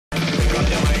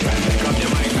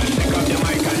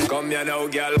from you now,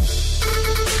 girl.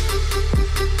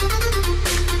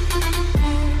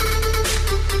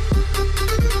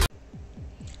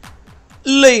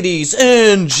 Ladies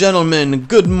and gentlemen,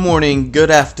 good morning,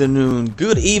 good afternoon,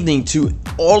 good evening to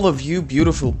all of you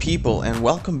beautiful people, and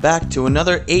welcome back to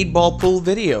another 8-ball pool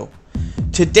video.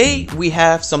 Today we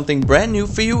have something brand new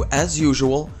for you as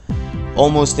usual.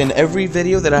 Almost in every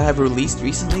video that I have released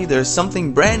recently, there's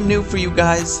something brand new for you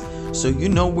guys, so you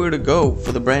know where to go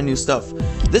for the brand new stuff.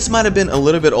 This might have been a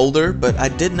little bit older, but I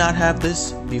did not have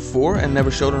this before and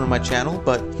never showed it on my channel,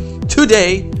 but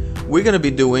today we're gonna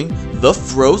be doing the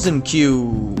Frozen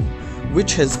Q,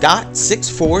 which has got 6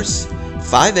 force,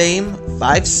 5 aim,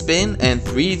 5 spin, and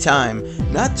 3 time.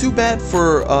 Not too bad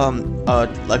for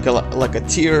like a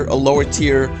lower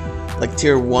tier, like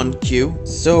tier 1 Q.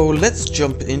 So let's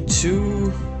jump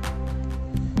into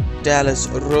Dallas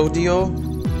Rodeo.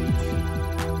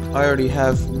 I already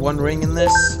have 1 ring in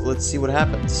this. Let's see what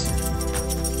happens.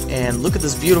 And look at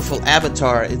this beautiful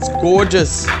avatar. It's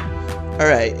gorgeous.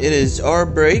 Alright, it is our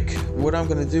break. What I'm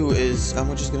gonna do is,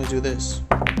 I'm just gonna do this.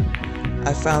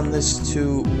 I found this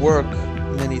to work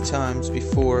many times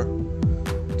before.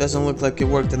 Doesn't look like it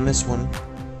worked in this one.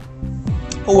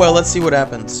 Oh well, let's see what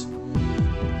happens.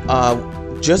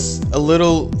 Just a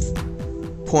little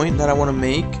point that I want to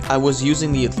make. I was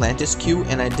using the Atlantis Q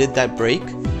and I did that break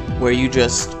where you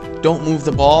just don't move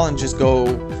the ball and just go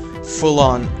full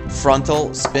on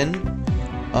frontal spin.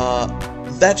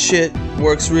 That shit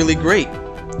works really great.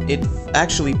 It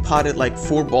actually potted like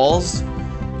 4 balls,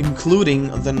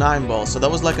 including the 9 ball, so that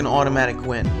was like an automatic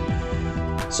win.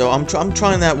 So I'm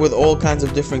trying that with all kinds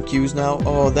of different cues now.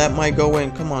 Oh, that might go in.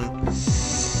 Come on.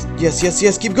 Yes, yes,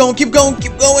 yes. Keep going, keep going,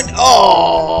 keep going.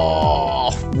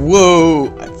 Oh, whoa.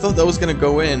 I thought that was gonna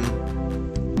go in.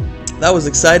 That was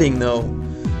exciting though.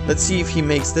 Let's see if he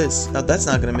makes this. Now that's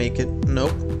not gonna make it.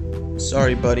 Nope.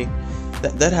 Sorry, buddy.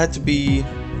 That had to be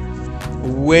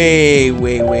way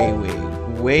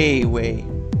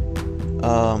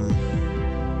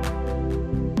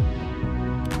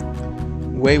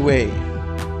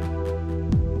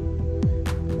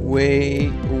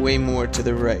more to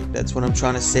the right. That's what I'm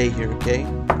trying to say here, okay?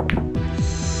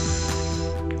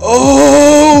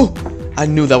 Oh! I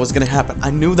knew that was gonna happen.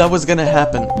 I knew that was gonna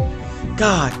happen.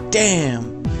 God damn.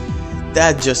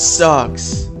 That just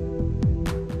sucks.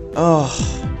 Oh.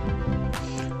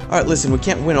 Alright, listen, we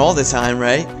can't win all the time,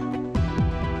 right?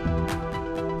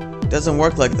 Doesn't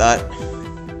work like that.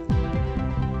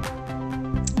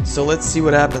 So let's see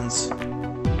what happens.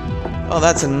 Oh,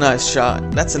 that's a nice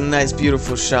shot. That's a nice,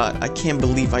 beautiful shot. I can't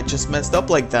believe I just messed up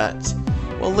like that.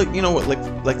 Well, look, you know what? Like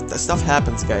that stuff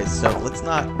happens, guys. So let's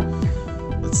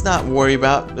not worry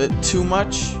about it too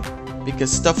much,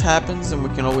 because stuff happens, and we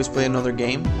can always play another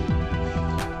game.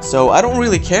 So I don't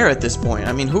really care at this point.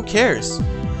 I mean, who cares?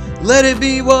 Let it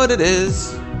be what it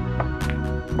is.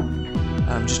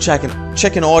 I'm just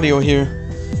checking audio here.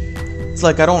 It's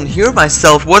like I don't hear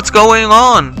myself. What's going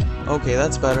on? Okay,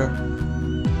 that's better.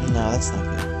 No, that's not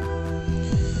good.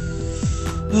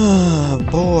 Oh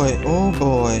boy, oh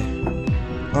boy.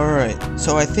 Alright,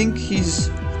 so I think his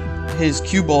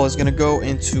cue ball is gonna go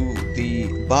into the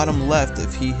bottom left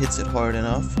if he hits it hard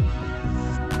enough.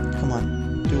 Come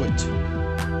on, do it.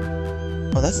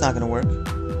 Oh, that's not gonna work.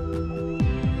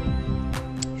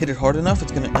 Hit it hard enough,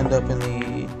 it's gonna end up in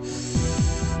the...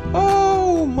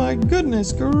 Oh my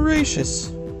goodness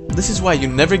gracious. This is why you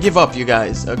never give up, you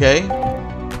guys, okay?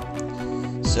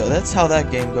 So that's how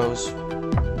that game goes.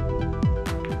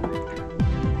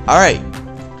 Alright.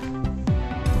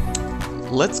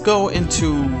 Let's go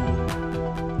into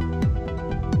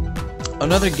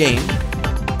another game.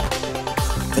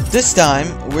 But this time,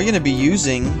 we're going to be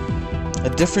using a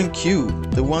different cue.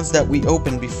 The ones that we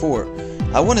opened before.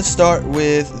 I want to start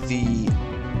with the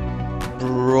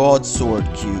Broadsword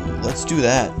cue. Let's do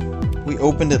that. We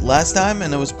opened it last time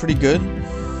and it was pretty good.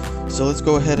 So let's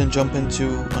go ahead and jump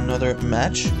into another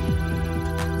match.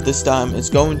 This time it's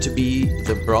going to be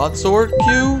the Broadsword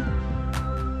cue.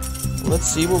 Let's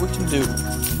see what we can do.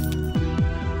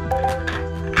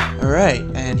 Alright,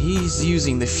 and he's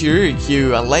using the Fury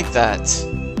cue. I like that.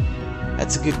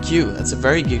 That's a good cue. That's a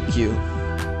very good cue.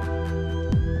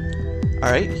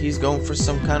 Alright, he's going for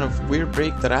some kind of weird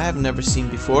break that I have never seen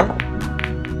before.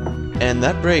 And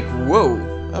that break, whoa,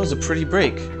 that was a pretty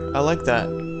break. I like that.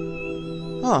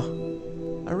 Huh.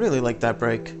 I really like that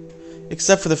break.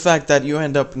 Except for the fact that you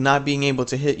end up not being able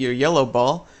to hit your yellow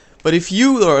ball. But if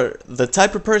you are the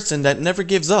type of person that never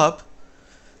gives up,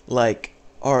 like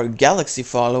our Galaxy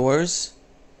followers,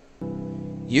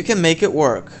 you can make it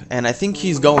work. And I think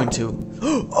he's going to.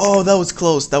 Oh, that was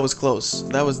close. That was close.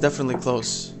 That was definitely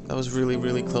close. That was really,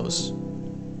 really close.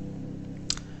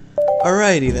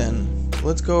 Alrighty then,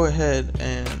 let's go ahead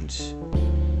and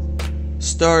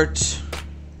start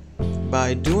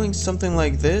by doing something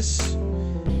like this.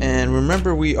 And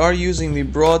remember, we are using the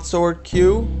Broadsword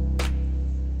Q,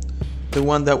 the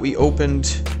one that we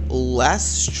opened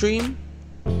last stream.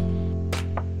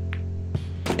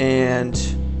 And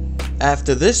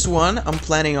after this one, I'm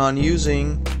planning on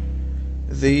using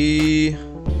the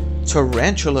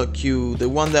Tarantula Q, the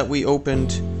one that we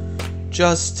opened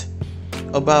just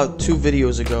about 2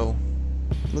 videos ago.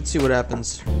 Let's see what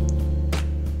happens.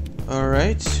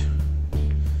 Alright.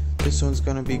 This one's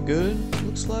gonna be good,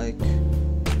 looks like.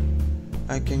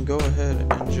 I can go ahead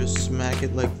and just smack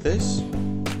it like this.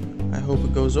 I hope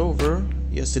it goes over.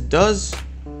 Yes, it does.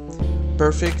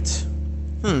 Perfect.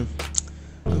 I'm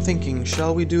thinking,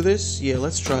 shall we do this? Yeah,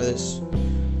 let's try this.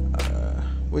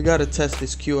 We gotta test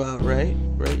this Q out, right?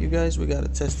 Right, you guys? We gotta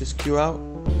test this Q out.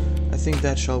 I think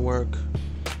that shall work.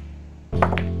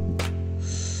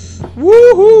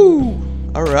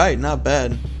 Woohoo! Alright, not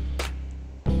bad.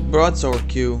 Broadsword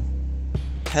Q.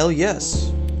 Hell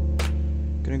yes.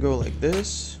 Gonna go like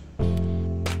this.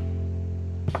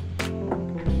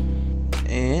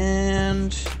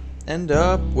 And end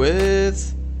up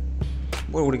with...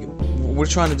 What would we're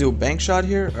trying to do a bank shot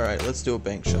here? Alright, let's do a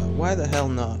bank shot. Why the hell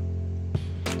not?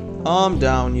 I'm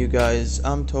down, you guys.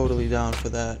 I'm totally down for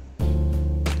that.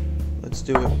 Let's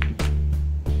do it.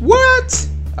 What?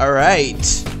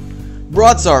 Alright.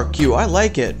 Broadsword Q. I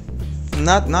like it.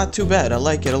 Not too bad. I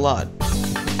like it a lot.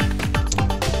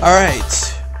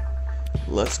 Alright.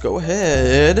 Let's go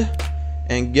ahead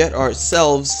and get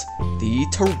ourselves the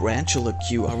Tarantula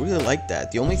Q. I really like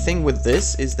that. The only thing with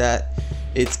this is that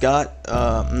it's got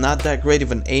not that great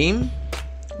of an aim,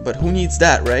 but who needs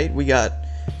that, right? We got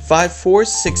 5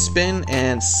 force, 6 spin,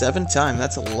 and 7 time.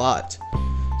 That's a lot.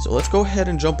 So let's go ahead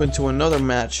and jump into another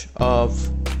match of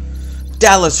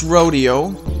Dallas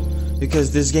Rodeo,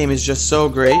 because this game is just so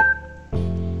great.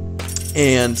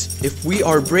 And if we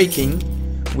are breaking,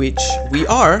 which we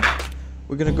are,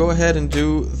 we're gonna go ahead and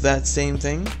do that same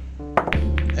thing.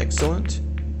 Excellent.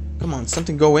 Come on,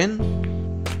 something go in.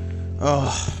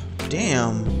 Oh,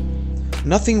 damn.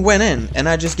 Nothing went in, and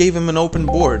I just gave him an open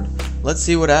board. Let's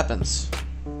see what happens.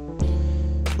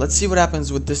 Let's see what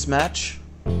happens with this match.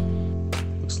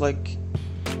 Looks like,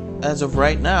 as of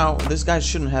right now, this guy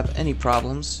shouldn't have any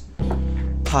problems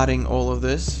potting all of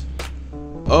this.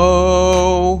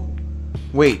 Oh,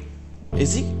 wait.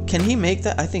 Is he? Can he make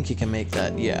that? I think he can make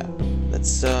that. Yeah.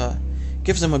 That's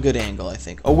gives him a good angle, I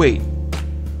think. Oh wait.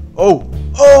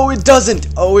 Oh, it doesn't.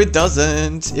 Oh, it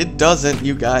doesn't. It doesn't,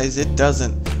 you guys. It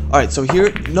doesn't. All right. So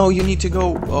here, no, you need to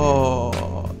go.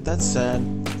 Oh, that's sad.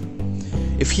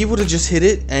 If he would have just hit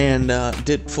it and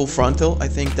did full frontal, I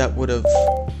think that would have.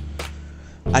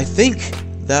 I think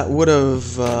that would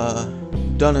have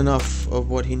done enough of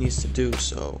what he needs to do.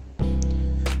 So.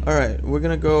 Alright, we're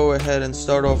gonna go ahead and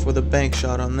start off with a bank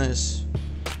shot on this.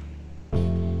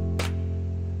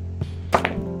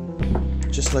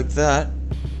 Just like that.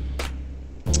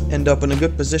 End up in a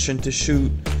good position to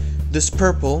shoot this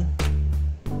purple.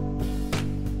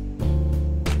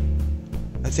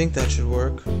 I think that should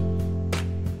work.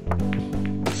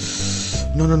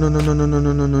 No.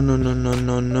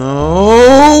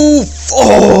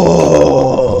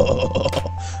 Oh!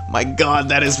 My god,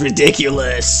 that is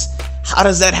ridiculous. How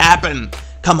does that happen?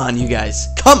 Come on, you guys.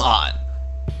 Come on.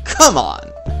 Come on.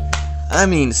 I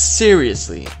mean,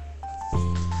 seriously.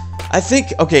 I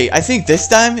think this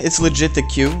time it's legit the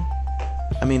Q.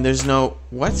 I mean, there's no...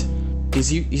 What? Is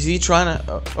he trying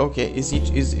to... okay, is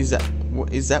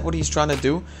that what he's trying to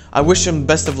do? I wish him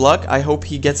best of luck. I hope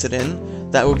he gets it in.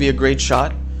 That would be a great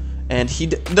shot. And he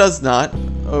does not.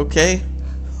 Okay.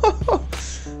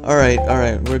 Alright,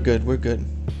 we're good.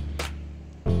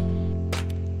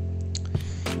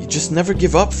 Just never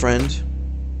give up, friend.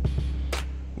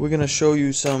 We're gonna show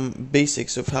you some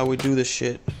basics of how we do this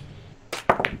shit.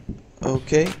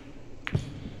 Okay.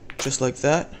 Just like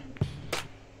that.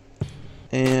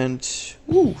 And,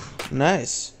 woo,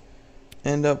 nice.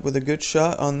 End up with a good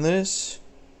shot on this.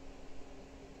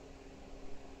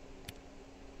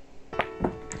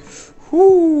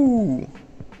 Whoo!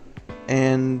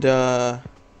 And, a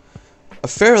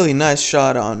fairly nice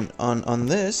shot on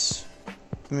this.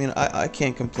 I mean, I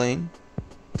can't complain.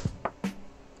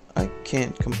 I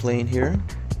can't complain here.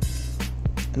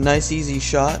 A nice easy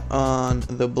shot on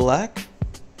the black.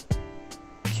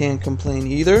 Can't complain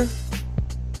either.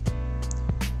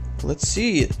 Let's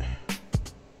see it.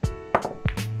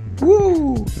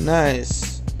 Woo!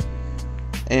 Nice.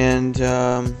 And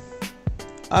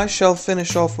I shall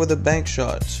finish off with a bank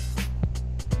shot.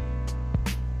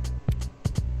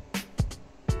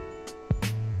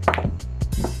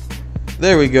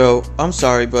 There we go. I'm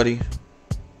sorry, buddy.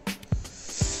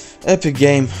 Epic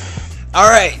game.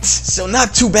 Alright, so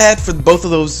not too bad for both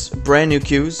of those brand new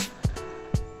queues.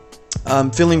 I'm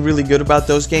feeling really good about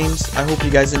those games. I hope you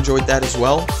guys enjoyed that as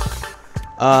well.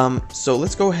 So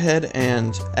let's go ahead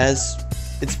and, as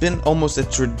it's been almost a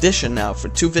tradition now for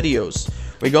 2 videos,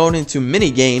 we're going into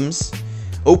mini games,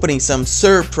 opening some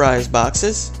surprise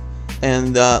boxes,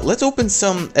 and let's open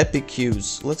some epic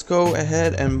queues. Let's go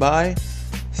ahead and buy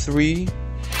 3.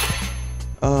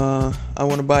 I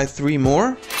want to buy 3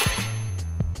 more.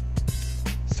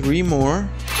 3 more.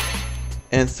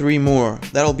 And 3 more.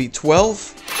 That'll be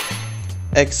 12.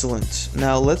 Excellent.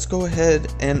 Now let's go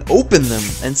ahead and open them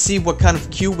and see what kind of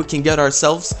queue we can get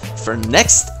ourselves for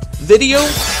next video.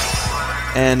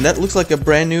 And that looks like a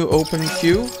brand new open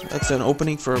queue. That's an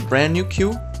opening for a brand new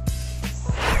queue.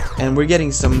 And we're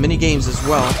getting some mini games as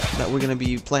well that we're gonna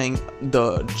be playing.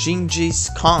 The Genghis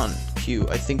Khan queue.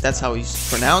 I think that's how you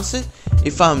pronounce it.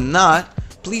 If I'm not,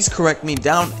 please correct me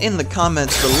down in the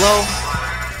comments below.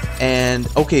 And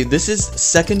okay, this is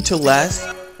second to last.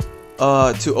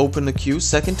 To open the queue,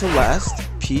 second to last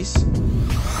piece.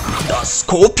 The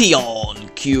Scorpion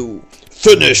queue.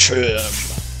 Finish him.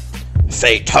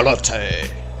 Fatality.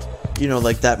 You know,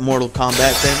 like that Mortal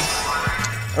Kombat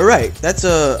thing. Alright, that's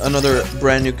another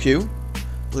brand new queue.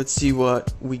 Let's see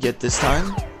what we get this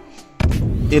time.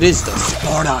 It is the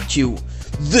Sparta queue.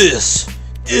 This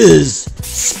is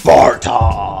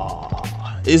Sparta.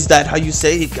 Is that how you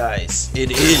say it, guys?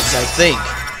 It is, I think.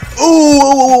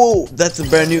 Oh, that's a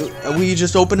brand new. We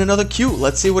just opened another queue.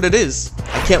 Let's see what it is.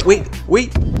 I can't wait.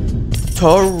 Wait.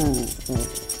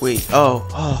 Wait.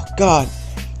 Oh, God.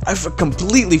 I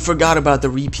completely forgot about the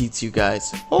repeats, you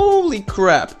guys. Holy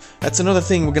crap. That's another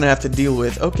thing we're gonna have to deal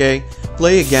with. Okay,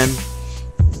 play again.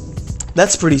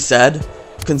 That's pretty sad,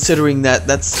 considering that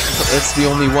that's the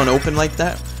only one open like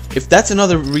that. If that's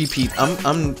another repeat,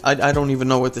 I don't even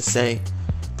know what to say.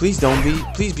 Please don't be.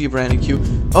 Please be a brand new queue.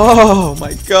 Oh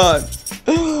my God.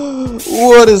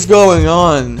 What is going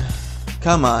on?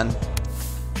 Come on.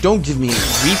 Don't give me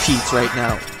repeats right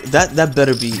now. That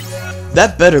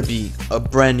better be a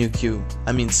brand new queue.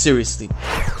 I mean, seriously.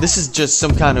 This is just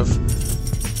some kind of,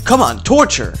 come on,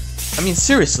 torture. I mean,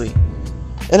 seriously.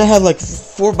 And I have like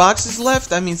 4 boxes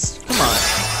left. I mean, come on.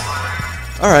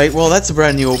 All right. Well, that's a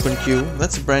brand new open queue.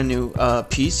 That's a brand new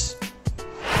piece.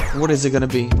 What is it gonna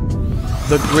be?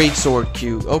 The Great Sword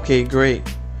queue. Okay, great.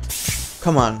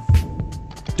 Come on.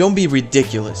 Don't be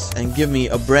ridiculous and give me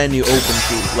a brand new open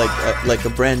queue, like a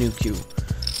brand new queue.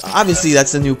 Obviously,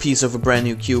 that's a new piece of a brand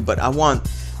new queue, but I want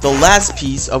the last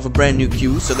piece of a brand new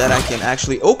queue so that I can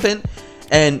actually open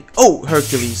and, oh,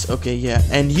 Hercules. Okay, yeah,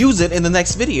 and use it in the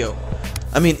next video.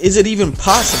 I mean, is it even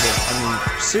possible? I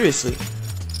mean, seriously.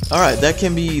 All right, that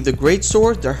can be the Great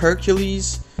Sword, the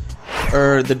Hercules,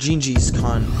 or the Genghis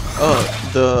Khan. Oh,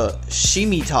 the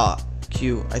Shemitah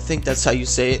queue. I think that's how you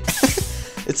say it.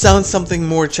 It sounds something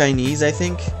more Chinese, I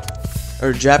think,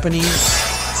 or Japanese,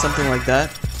 something like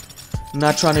that. I'm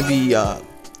not trying to be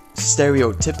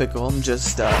stereotypical. I'm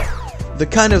just the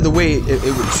kind of the way it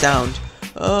would sound.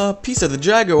 Piece of the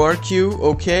Jaguar queue.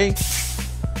 Okay.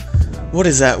 What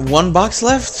is that? 1 box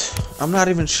left? I'm not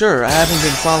even sure. I haven't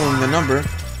been following the number.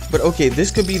 But okay,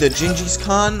 this could be the Genghis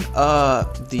Khan,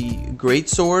 the Great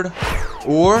Sword,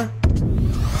 or...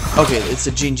 Okay, it's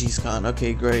the Genghis Khan.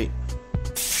 Okay, great.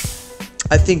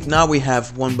 I think now we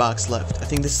have 1 box left. I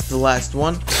think this is the last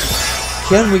one.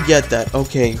 Can we get that?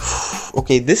 Okay.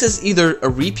 Okay, this is either a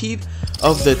repeat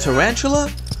of the Tarantula,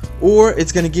 or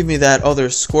it's gonna give me that other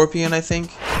Scorpion, I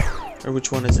think. Or which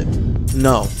one is it?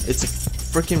 No, it's a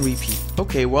freaking repeat.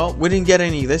 Okay, well, we didn't get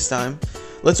any this time.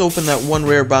 Let's open that 1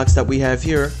 rare box that we have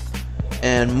here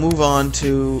and move on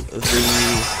to the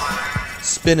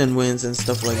spin and wins and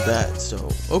stuff like that. So,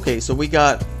 okay, so we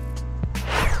got,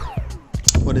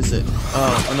 what is it?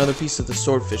 Oh, another piece of the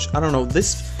swordfish. I don't know,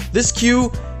 this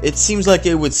queue, it seems like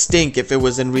it would stink if it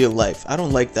was in real life. I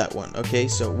don't like that one. Okay,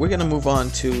 so we're gonna move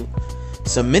on to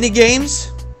some mini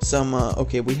games. Some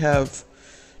okay, we have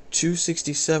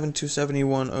 267,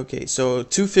 271. Okay, so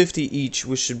 250 each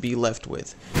we should be left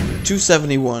with.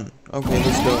 271. Okay,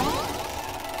 let's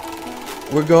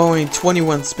go. We're going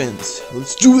 21 spins.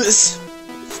 Let's do this.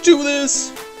 Let's do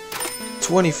this.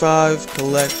 25,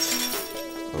 collect.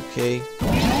 Okay.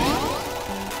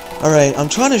 Alright, I'm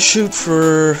trying to shoot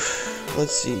for,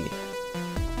 let's see,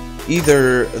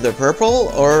 either the purple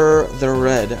or the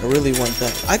red. I really want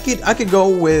that. I could go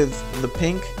with the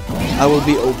pink. I will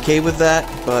be okay with that,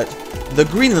 but the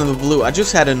green and the blue, I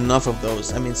just had enough of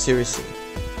those. I mean, seriously.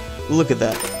 Look at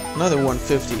that. Another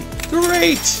 150.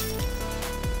 Great!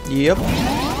 Yep.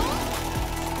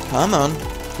 Come on.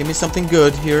 Give me something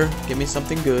good here. Give me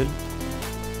something good.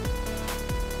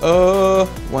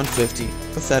 150.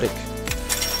 Pathetic.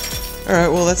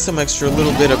 Alright, well, that's some extra,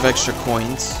 little bit of extra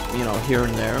coins, you know, here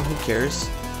and there. Who cares?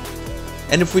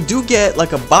 And if we do get,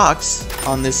 like, a box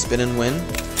on this spin and win,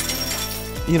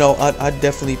 you know, I'd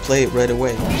definitely play it right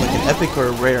away. Like an epic or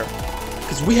a rare.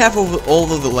 Because we have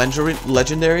all of the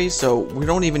legendaries, so we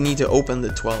don't even need to open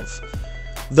the 12.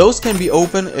 Those can be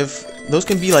open if... Those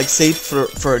can be, like, saved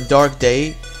for a dark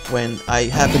day when I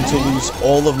happen to lose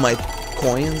all of my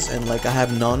coins and, like, I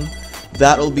have none.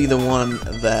 That'll be the one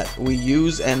that we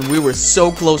use, and we were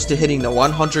so close to hitting the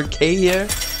 100k here,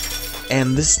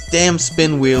 and this damn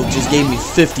spin wheel just gave me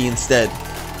 50 instead,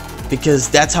 because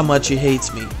that's how much he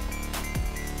hates me.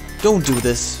 Don't do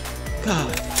this.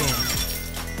 God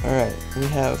damn. Alright, we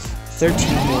have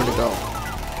 13 more to go.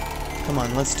 Come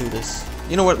on, let's do this.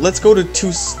 You know what, let's go to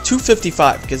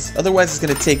 255, because otherwise it's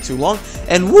going to take too long,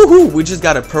 and woohoo, we just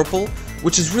got a purple,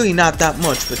 which is really not that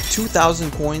much, but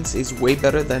 2,000 coins is way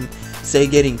better than, say,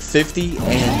 getting 50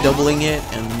 and doubling it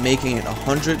and making it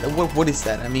 100. What is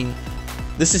that? I mean,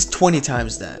 this is 20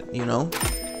 times that, you know?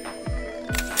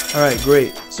 Alright,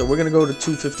 great. So we're gonna go to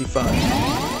 255.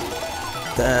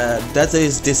 That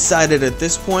is decided at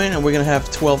this point, and we're gonna have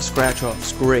 12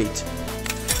 scratch-offs. Great.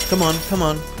 Come on, come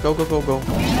on. Go, go, go, go.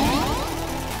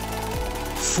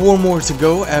 4 more to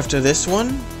go after this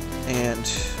one. And,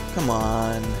 come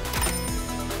on.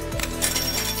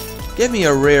 Give me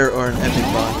a rare or an epic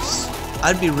box.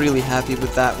 I'd be really happy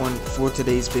with that one for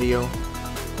today's video.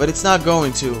 But it's not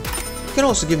going to. You can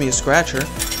also give me a scratcher.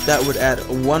 That would add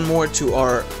 1 more to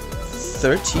our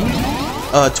 13?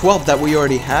 12 that we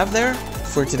already have there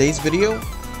for today's video.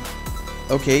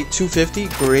 Okay, 250.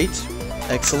 Great.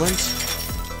 Excellent.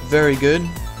 Very good.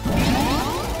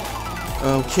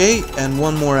 Okay, and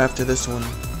 1 more after this one.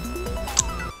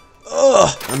 Ugh!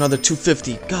 Another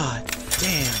 250. God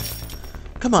damn.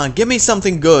 Come on, give me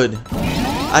something good.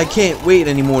 I can't wait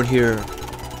anymore here.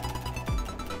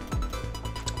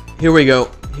 Here we go.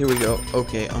 Here we go.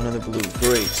 Okay, another blue.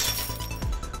 Great.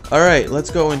 Alright, let's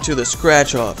go into the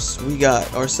scratch-offs. We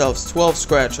got ourselves 12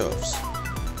 scratch-offs.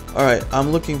 Alright,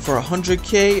 I'm looking for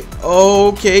 100k.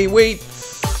 Okay, wait.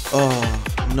 Oh,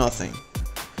 nothing.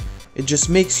 It just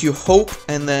makes you hope,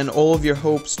 and then all of your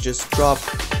hopes just drop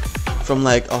from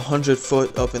like 100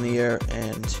 foot up in the air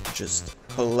and just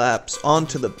collapse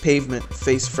onto the pavement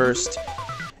face first,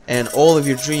 and all of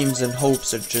your dreams and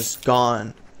hopes are just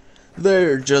gone.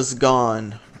 They're just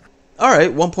gone.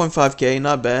 Alright, 1.5k,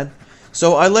 not bad.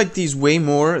 So I like these way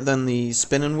more than the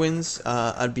spin and wins.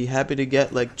 I'd be happy to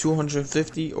get like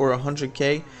 250 or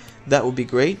 100k. That would be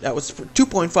great. That was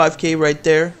 2.5k right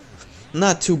there.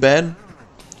 Not too bad.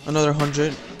 Another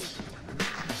 100.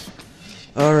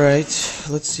 Alright,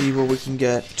 let's see what we can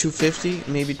get. 250,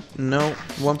 maybe, no,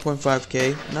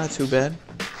 1.5k, not too bad.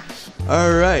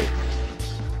 Alright.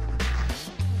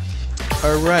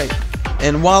 Alright,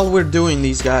 and while we're doing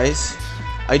these, guys,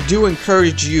 I do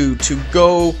encourage you to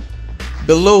go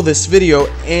below this video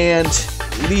and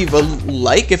leave a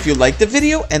like if you liked the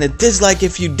video, and a dislike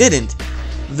if you didn't.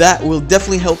 That will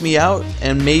definitely help me out,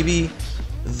 and maybe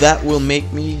that will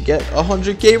make me get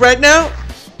 100k right now.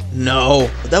 No,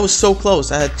 but that was so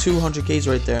close. I had 200k's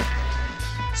right there,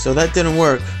 so that didn't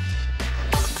work.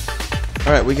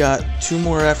 Alright, we got 2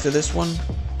 more after this one.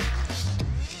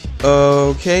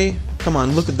 Okay, come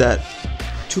on, look at that.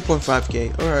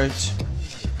 2.5k. Alright,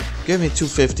 give me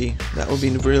 250. That would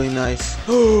be really nice.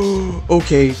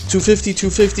 Okay, 250,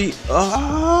 250.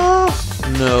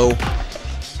 No.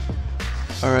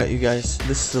 Alright, you guys,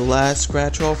 this is the last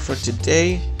scratch off for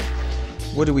today.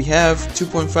 What do we have?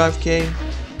 2.5k.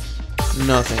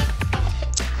 Nothing.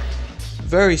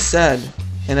 Very sad.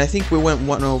 And I think we went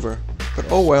 1 over. But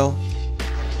oh well.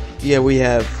 Yeah, we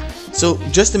have. So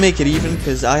just to make it even,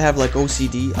 because I have like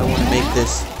OCD, I want to make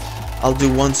this. I'll do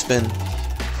 1 spin.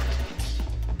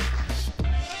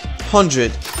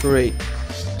 100. Great.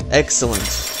 Excellent.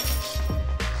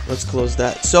 Let's close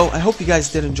that. So I hope you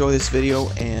guys did enjoy this video,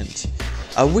 and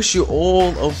I wish you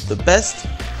all of the best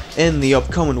in the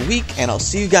upcoming week, and I'll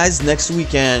see you guys next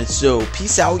weekend. So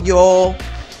peace out, y'all.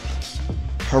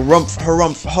 Harumph,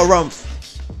 harumph, harumph.